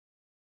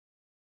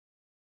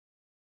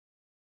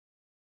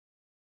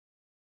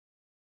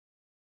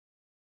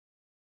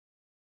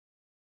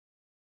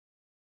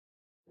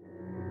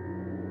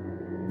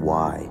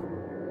why,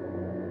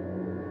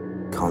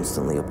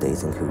 constantly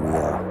updating who we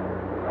are.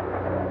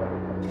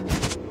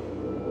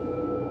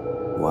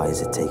 Why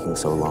is it taking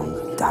so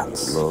long?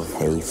 Dance, love,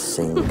 hate,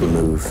 sing,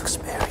 move,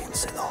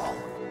 experience it all.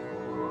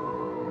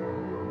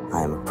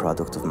 I am a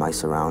product of my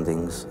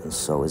surroundings, and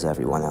so is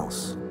everyone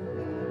else.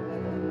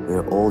 We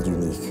are all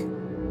unique.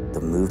 The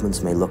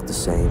movements may look the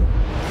same,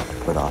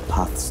 but our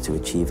paths to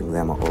achieving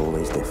them are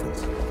always different.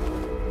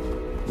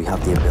 We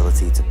have the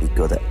ability to be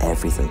good at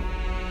everything.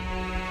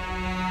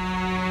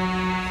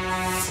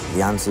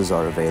 The answers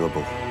are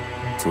available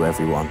to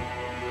everyone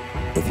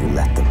if you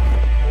let them.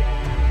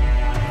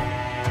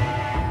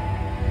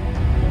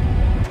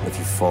 If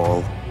you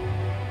fall,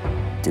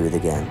 do it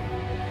again,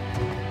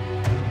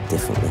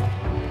 differently.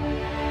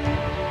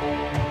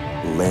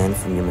 Learn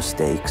from your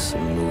mistakes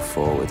and move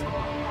forward.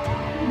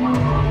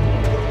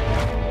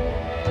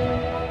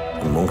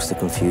 Amongst the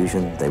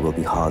confusion, they will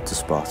be hard to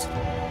spot,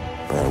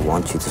 but I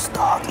want you to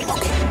start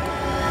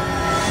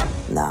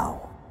looking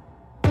now.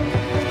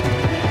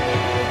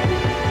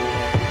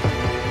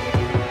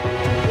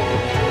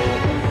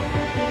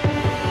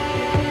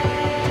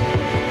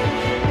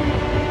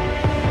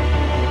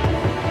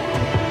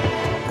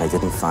 I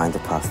didn't find a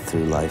path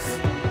through life.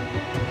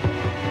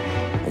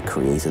 I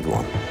created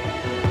one.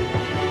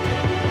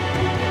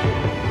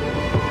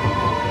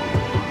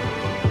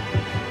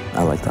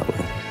 I like that way.